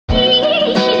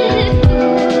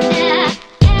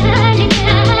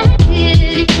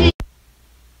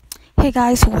Hey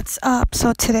guys, what's up?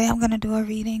 So today I'm gonna do a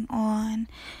reading on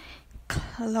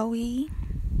Khloe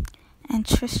and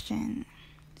Tristan.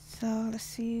 So let's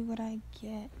see what I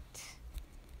get.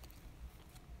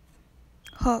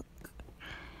 Hook.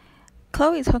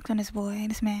 Khloe's hooked on this boy,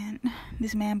 this man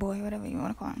boy, whatever you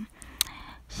wanna call him.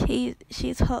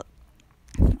 She's hooked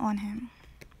on him,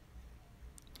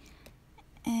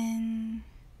 and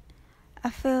I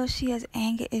feel she has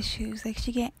anger issues. Like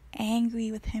she get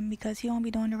angry with him because he won't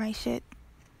be doing the right shit.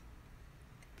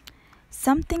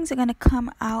 Some things are gonna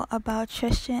come out about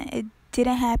Tristan. It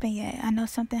didn't happen yet. I know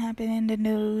something happened in the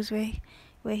news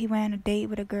where he went on a date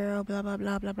with a girl, blah blah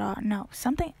blah blah blah. No,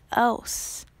 something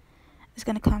else is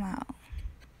gonna come out.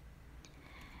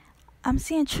 I'm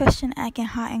seeing Tristan acting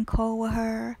hot and cold with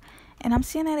her, and I'm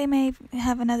seeing that they may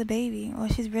have another baby, or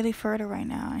she's really fertile right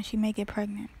now and she may get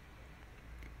pregnant.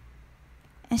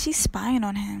 And she's spying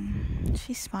on him.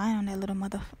 She's spying on that little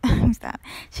mother. Stop.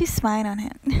 She's spying on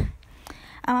him.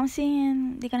 I'm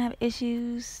seeing they're gonna have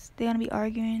issues. They're gonna be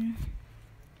arguing,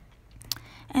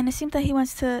 and it seems like he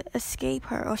wants to escape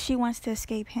her, or she wants to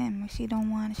escape him. She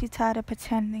don't want. She's tired of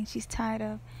pretending. She's tired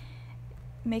of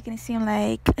making it seem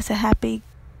like it's a happily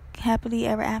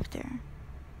ever after.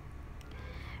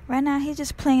 Right now, he's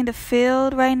just playing the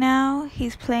field. Right now,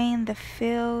 he's playing the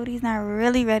field. He's not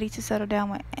really ready to settle down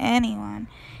with anyone.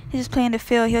 He's just playing the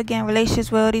field. He'll get in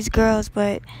relationships with all these girls,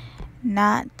 but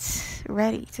not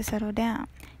ready to settle down.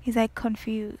 He's like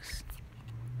confused.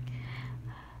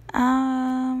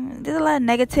 There's a lot of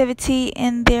negativity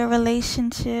in their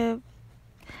relationship.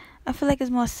 I feel like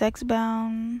it's more sex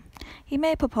bound. He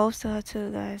may propose to her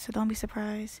too, guys, so don't be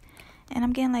surprised. And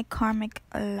I'm getting like karmic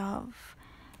love.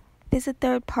 There's a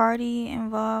third party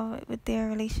involved with their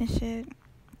relationship,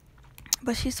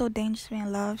 but she's so dangerously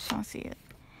in love, she don't see it.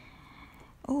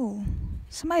 Oh,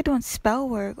 somebody doing spell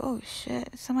work. Oh shit,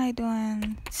 somebody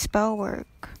doing spell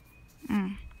work.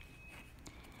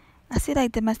 I see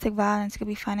like domestic violence. It could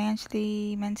be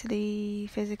financially, mentally,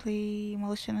 physically,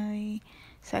 emotionally,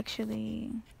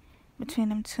 sexually, between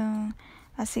them two.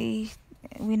 I see,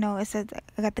 we know it says,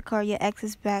 I got the card, your ex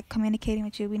is back communicating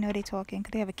with you. We know they're talking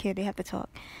because they have a kid, they have to talk,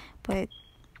 but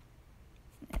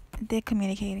they're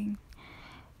communicating.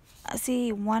 I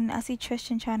see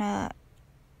Tristan trying to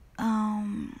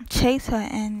chase her,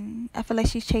 and I feel like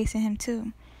she's chasing him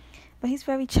too. But he's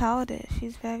very childish.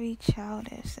 He's very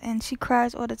childish. And she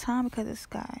cries all the time because of this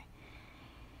guy.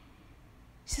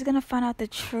 She's going to find out the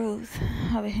truth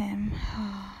of him.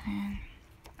 Oh, man.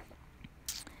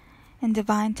 In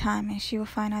divine timing, she will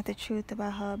find out the truth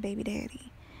about her baby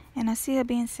daddy. And I see her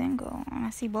being single. And I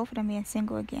see both of them being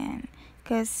single again.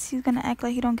 Because he's going to act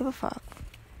like he don't give a fuck.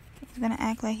 He's going to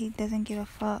act like he doesn't give a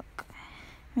fuck.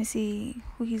 Let me see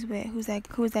who he's with. Who's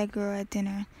that girl at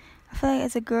dinner? I feel like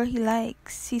it's a girl he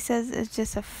likes. He says it's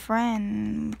just a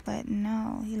friend, but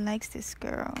no, he likes this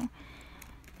girl.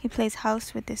 He plays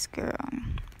house with this girl.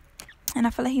 And I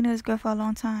feel like he knew this girl for a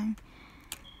long time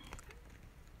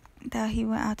that he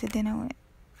went out to dinner with.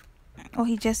 Or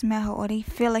he just met her, or they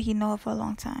feel like he know her for a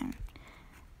long time.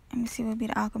 Let me see what would be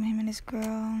the outcome of him and this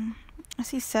girl. I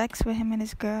see sex with him and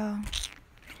this girl.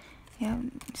 Yeah,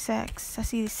 sex. I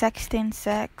see sexting,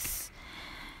 sex.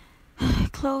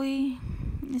 Khloe,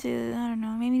 I don't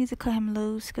know, maybe you need to cut him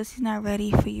loose because he's not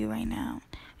ready for you right now.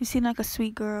 You seem like a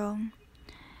sweet girl,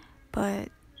 but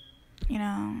you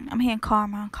know, I'm hearing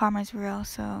karma is real,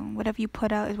 so whatever you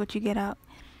put out is what you get out.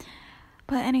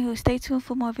 But anywho, stay tuned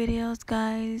for more videos,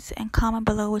 guys, and comment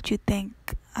below what you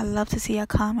think. I love to see your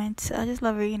comments. I just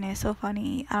love reading it. It's so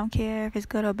funny. I don't care if it's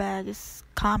good or bad, just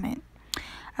comment.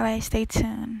 Alright, stay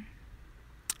tuned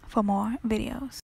for more videos.